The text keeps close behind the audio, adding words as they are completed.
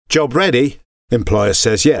Job ready? Employer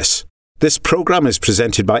says yes. This program is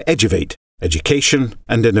presented by Eduvate, Education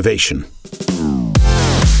and Innovation.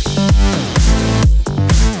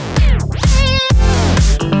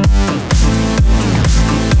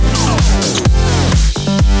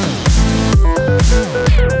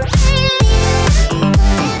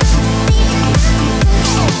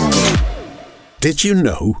 Did you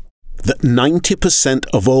know that 90%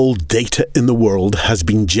 of all data in the world has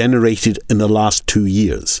been generated in the last 2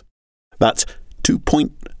 years? That's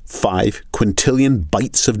 2.5 quintillion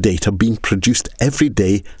bytes of data being produced every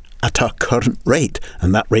day at our current rate,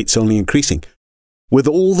 and that rate's only increasing. With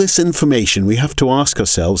all this information, we have to ask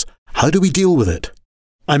ourselves, how do we deal with it?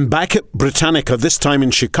 I'm back at Britannica, this time in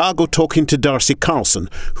Chicago, talking to Darcy Carlson,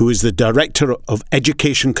 who is the Director of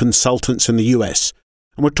Education Consultants in the US.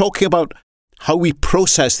 And we're talking about how we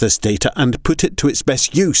process this data and put it to its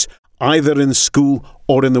best use, either in school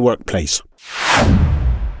or in the workplace.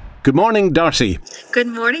 Good morning, Darcy. Good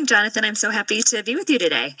morning, Jonathan. I'm so happy to be with you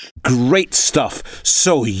today. Great stuff.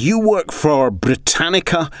 So you work for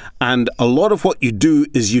Britannica, and a lot of what you do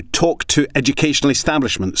is you talk to educational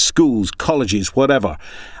establishments, schools, colleges, whatever,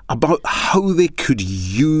 about how they could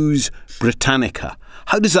use Britannica.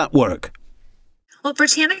 How does that work? Well,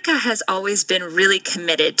 Britannica has always been really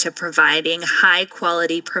committed to providing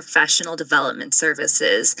high-quality professional development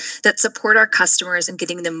services that support our customers in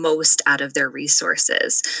getting the most out of their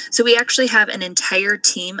resources. So we actually have an entire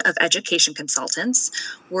team of education consultants.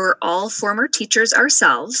 We're all former teachers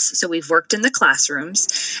ourselves, so we've worked in the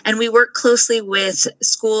classrooms, and we work closely with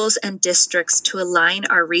schools and districts to align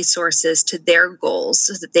our resources to their goals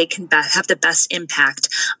so that they can have the best impact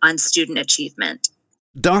on student achievement.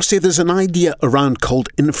 Darcy, there's an idea around called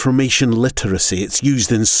information literacy. It's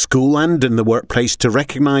used in school and in the workplace to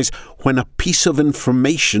recognise when a piece of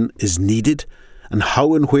information is needed and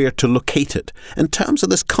how and where to locate it. In terms of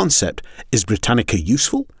this concept, is Britannica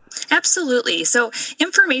useful? Absolutely. So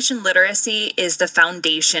information literacy is the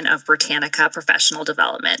foundation of Britannica professional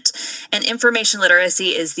development. And information literacy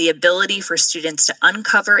is the ability for students to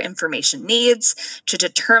uncover information needs, to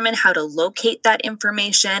determine how to locate that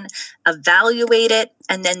information, evaluate it,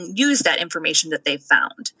 and then use that information that they've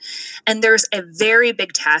found. And there's a very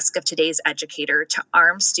big task of today's educator to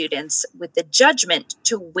arm students with the judgment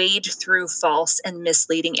to wade through false and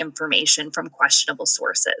misleading information from questionable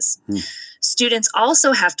sources. Students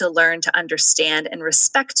also have to learn to understand and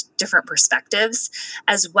respect different perspectives,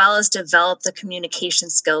 as well as develop the communication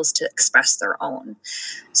skills to express their own.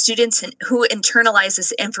 Students who internalize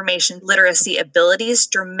this information literacy abilities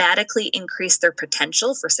dramatically increase their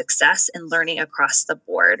potential for success in learning across the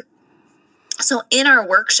board. So in our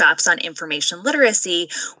workshops on information literacy,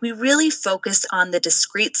 we really focus on the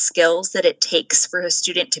discrete skills that it takes for a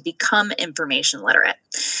student to become information literate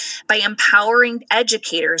by empowering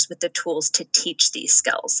educators with the tools to teach these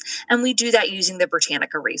skills. And we do that using the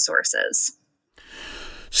Britannica resources.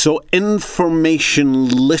 So information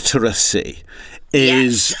literacy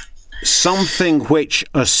is something which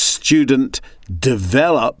a student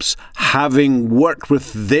develops having worked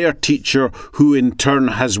with their teacher who in turn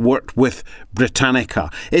has worked with Britannica.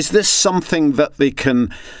 Is this something that they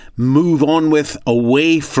can move on with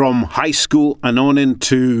away from high school and on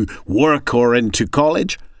into work or into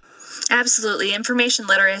college? Absolutely. Information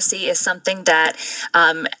literacy is something that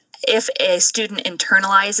if a student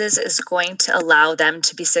internalizes, is going to allow them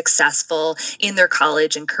to be successful in their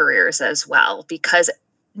college and careers as well, because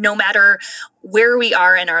no matter where we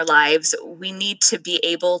are in our lives, we need to be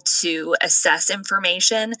able to assess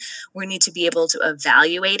information. We need to be able to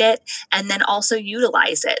evaluate it and then also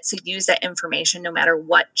utilize it. So use that information no matter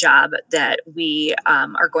what job that we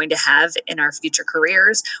are going to have in our future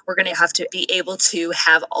careers. We're going to have to be able to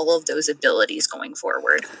have all of those abilities going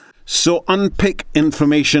forward. So unpick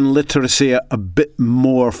information literacy a bit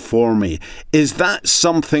more for me. Is that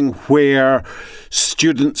something where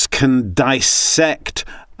students can dissect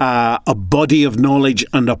a body of knowledge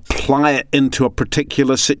and apply it into a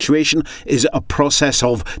particular situation? Is it a process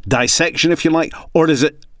of dissection, if you like, or is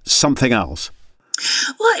it something else?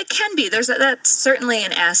 Well, it can be. That's certainly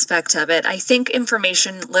an aspect of it. I think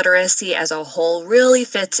information literacy as a whole really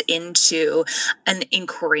fits into an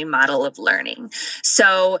inquiry model of learning.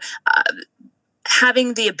 So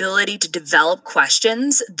having the ability to develop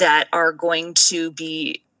questions that are going to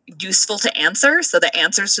be useful to answer, so the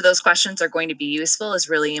answers to those questions are going to be useful, is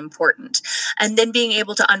really important. And then being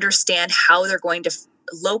able to understand how they're going to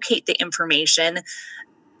locate the information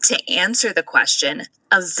to answer the question,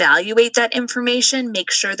 evaluate that information,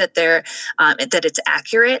 make sure that that it's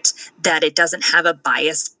accurate, that it doesn't have a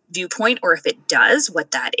bias viewpoint, or if it does,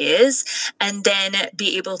 what that is, and then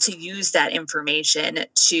be able to use that information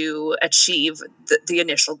to achieve the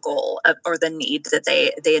initial goal or the need that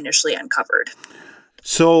they initially uncovered.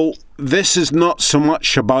 So this is not so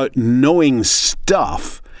much about knowing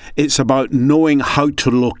stuff, it's about knowing how to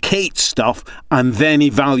locate stuff and then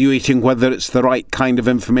evaluating whether it's the right kind of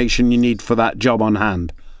information you need for that job on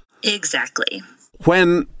hand. Exactly.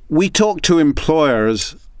 When we talk to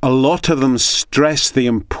employers, a lot of them stress the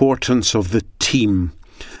importance of the team.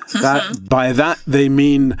 By that, they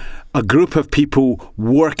mean a group of people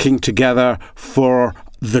working together for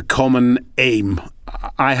the common aim.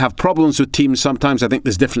 I have problems with teams sometimes. I think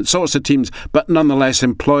there's different sorts of teams, but nonetheless,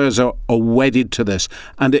 employers are wedded to this.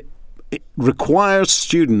 And it requires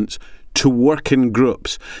students to work in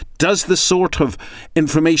groups. Does the sort of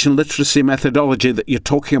information literacy methodology that you're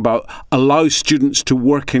talking about allow students to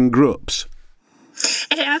work in groups?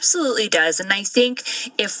 It absolutely does. And I think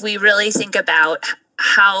if we really think about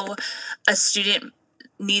how a student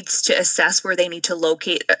needs to assess where they need to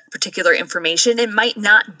locate particular information, it might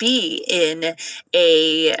not be in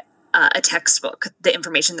a textbook, the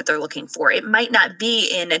information that they're looking for. It might not be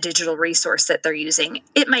in a digital resource that they're using.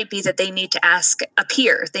 It might be that they need to ask a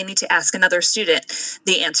peer. They need to ask another student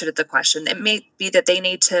the answer to the question. It may be that they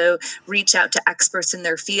need to reach out to experts in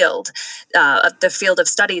their field, the field of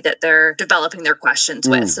study that they're developing their questions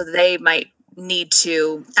with. So they might need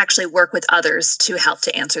to actually work with others to help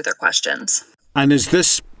to answer their questions. And is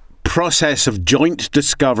this process of joint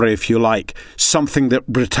discovery, if you like, something that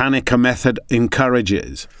Britannica method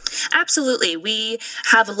encourages? Absolutely. We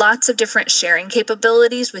have lots of different sharing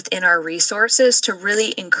capabilities within our resources to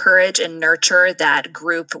really encourage and nurture that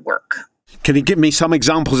group work. Can you give me some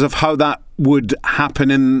examples of how that would happen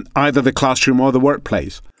in either the classroom or the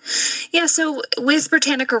workplace? Yeah, so with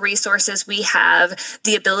Britannica resources, we have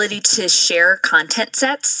the ability to share content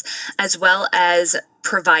sets as well as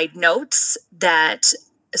provide notes that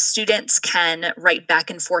students can write back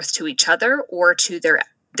and forth to each other or to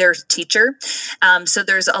their teacher. So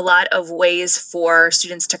there's a lot of ways for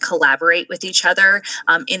students to collaborate with each other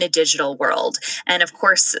in a digital world. And of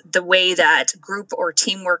course, the way that group or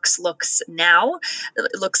teamwork looks now,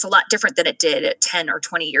 it looks a lot different than it did 10 or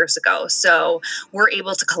 20 years ago. So we're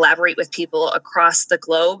able to collaborate with people across the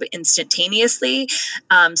globe instantaneously.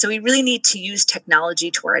 So we really need to use technology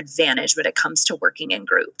to our advantage when it comes to working in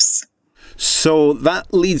groups. So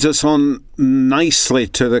that leads us on nicely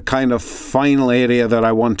to the kind of final area that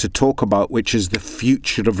I want to talk about, which is the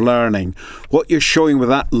future of learning. What you're showing with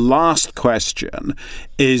that last question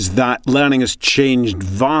is that learning has changed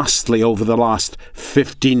vastly over the last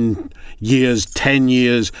 15 years, 10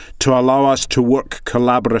 years, to allow us to work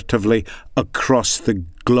collaboratively across the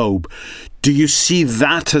globe. Do you see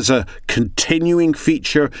that as a continuing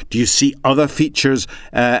feature? Do you see other features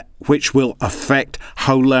which will affect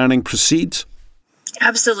how learning proceeds?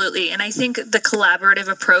 Absolutely. And I think the collaborative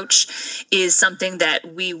approach is something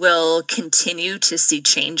that we will continue to see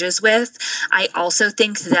changes with. I also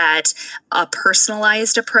think that a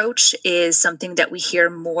personalized approach is something that we hear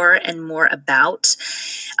more and more about.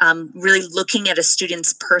 Really looking at a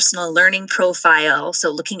student's personal learning profile, so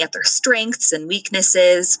looking at their strengths and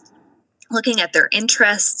weaknesses, looking at their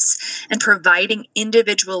interests, and providing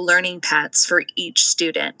individual learning paths for each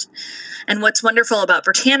student. And what's wonderful about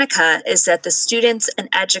Britannica is that the students and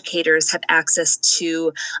educators have access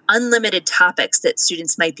to unlimited topics that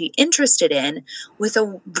students might be interested in with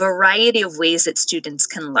a variety of ways that students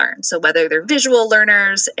can learn. So whether they're visual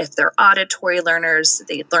learners, if they're auditory learners,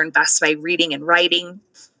 they learn best by reading and writing.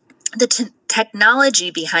 The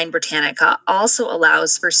technology behind Britannica also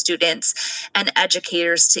allows for students and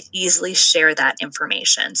educators to easily share that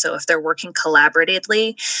information. So if they're working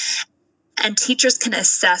collaboratively, and teachers can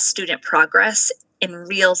assess student progress in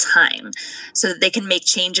real time so that they can make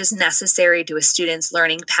changes necessary to a student's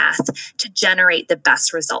learning path to generate the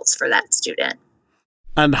best results for that student.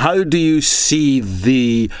 And how do you see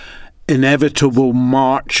the inevitable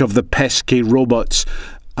march of the pesky robots,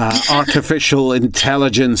 artificial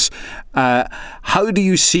intelligence? How do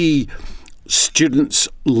you see students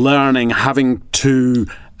learning, having to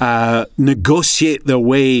negotiate their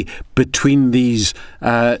way between these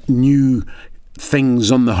new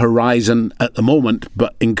things on the horizon at the moment,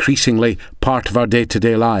 but increasingly part of our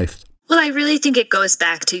day-to-day life? Well, I really think it goes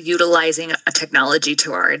back to utilizing a technology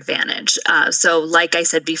to our advantage. So like I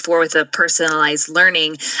said before, with the personalized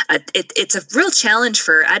learning, it's a real challenge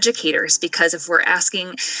for educators, because if we're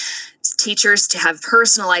asking teachers to have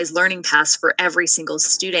personalized learning paths for every single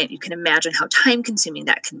student, you can imagine how time-consuming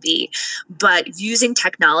that can be. But using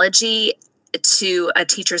technology to a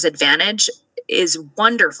teacher's advantage is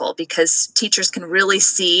wonderful because teachers can really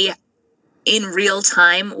see in real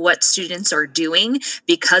time what students are doing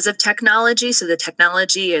because of technology. So the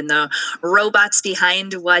technology and the robots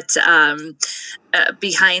behind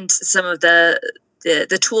behind some of the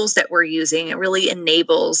tools that we're using, it really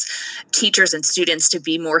enables teachers and students to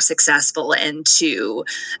be more successful and to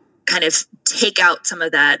kind of take out some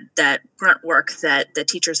of that grunt work that the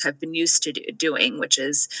teachers have been used to doing, which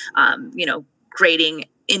is, grading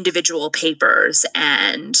individual papers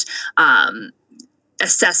and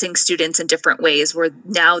assessing students in different ways, where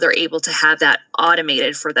now they're able to have that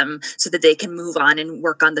automated for them so that they can move on and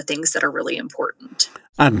work on the things that are really important.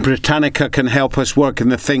 And Britannica can help us work in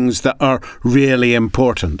the things that are really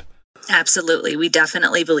important. Absolutely. We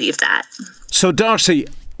definitely believe that. So, Darcy,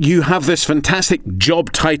 you have this fantastic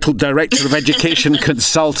job title, Director of Education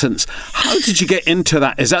Consultants. How did you get into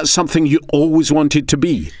that? Is that something you always wanted to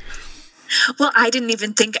be? Well, I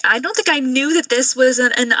don't think I knew that this was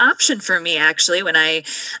an option for me, actually, when I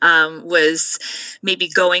was maybe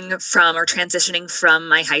going from or transitioning from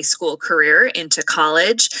my high school career into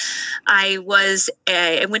college. I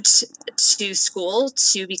went to school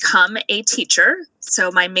to become a teacher. So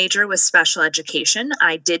my major was special education.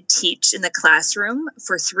 I did teach in the classroom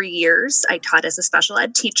for 3 years. I taught as a special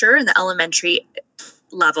ed teacher in the elementary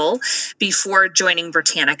level before joining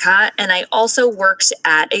Britannica. And I also worked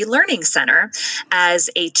at a learning center as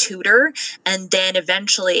a tutor and then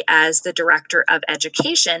eventually as the director of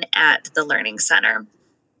education at the learning center.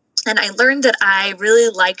 And I learned that I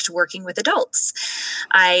really liked working with adults.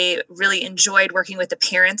 I really enjoyed working with the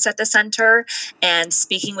parents at the center and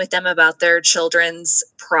speaking with them about their children's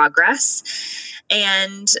progress.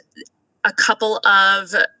 And a couple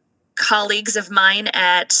of colleagues of mine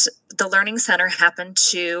at the Learning Center happened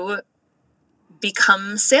to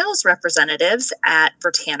become sales representatives at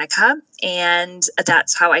Britannica. And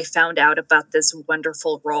that's how I found out about this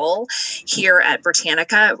wonderful role here at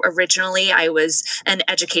Britannica. Originally, I was an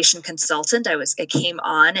education consultant. I came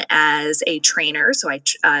on as a trainer. So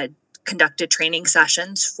I conducted training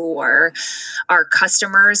sessions for our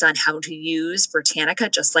customers on how to use Britannica,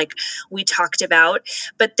 just like we talked about.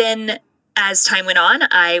 But then as time went on,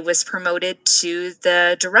 I was promoted to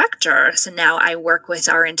the director. So now I work with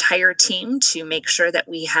our entire team to make sure that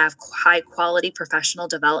we have high quality professional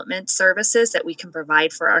development services that we can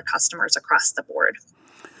provide for our customers across the board.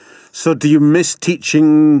 So do you miss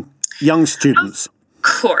teaching young students? Of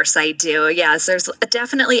course I do. Yes, there's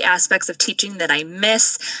definitely aspects of teaching that I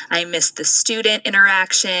miss. I miss the student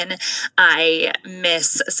interaction. I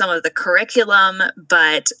miss some of the curriculum,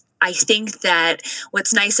 but I think that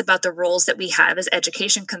what's nice about the roles that we have as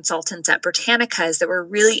education consultants at Britannica is that we're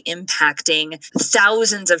really impacting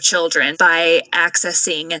thousands of children by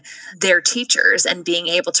accessing their teachers and being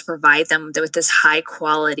able to provide them with this high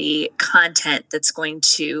quality content that's going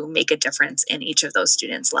to make a difference in each of those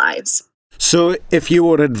students' lives. So if you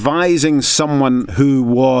were advising someone who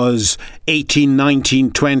was 18,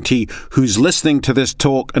 19, 20, who's listening to this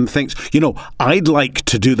talk and thinks, I'd like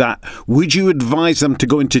to do that, would you advise them to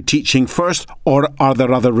go into teaching first, or are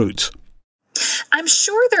there other routes? I'm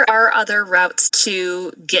sure there are other routes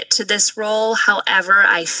to get to this role. However,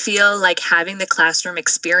 I feel like having the classroom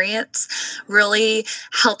experience really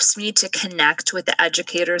helps me to connect with the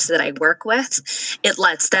educators that I work with. It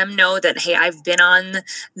lets them know that, hey, I've been on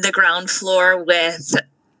the ground floor with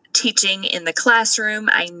teaching in the classroom.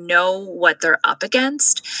 I know what they're up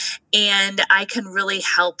against, and I can really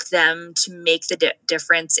help them to make the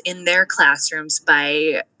difference in their classrooms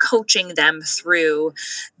by coaching them through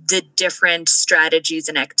the different strategies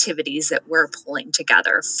and activities that we're pulling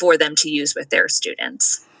together for them to use with their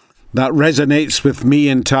students. That resonates with me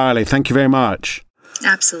entirely. Thank you very much.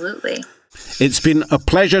 Absolutely. It's been a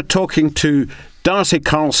pleasure talking to Darcy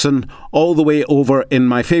Carlson, all the way over in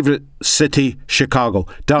my favourite city, Chicago.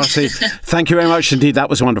 Darcy, thank you very much indeed. That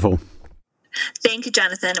was wonderful. Thank you,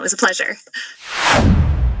 Jonathan. It was a pleasure.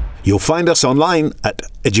 You'll find us online at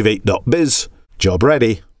eduvate.biz. Job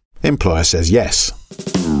ready. Employer says yes.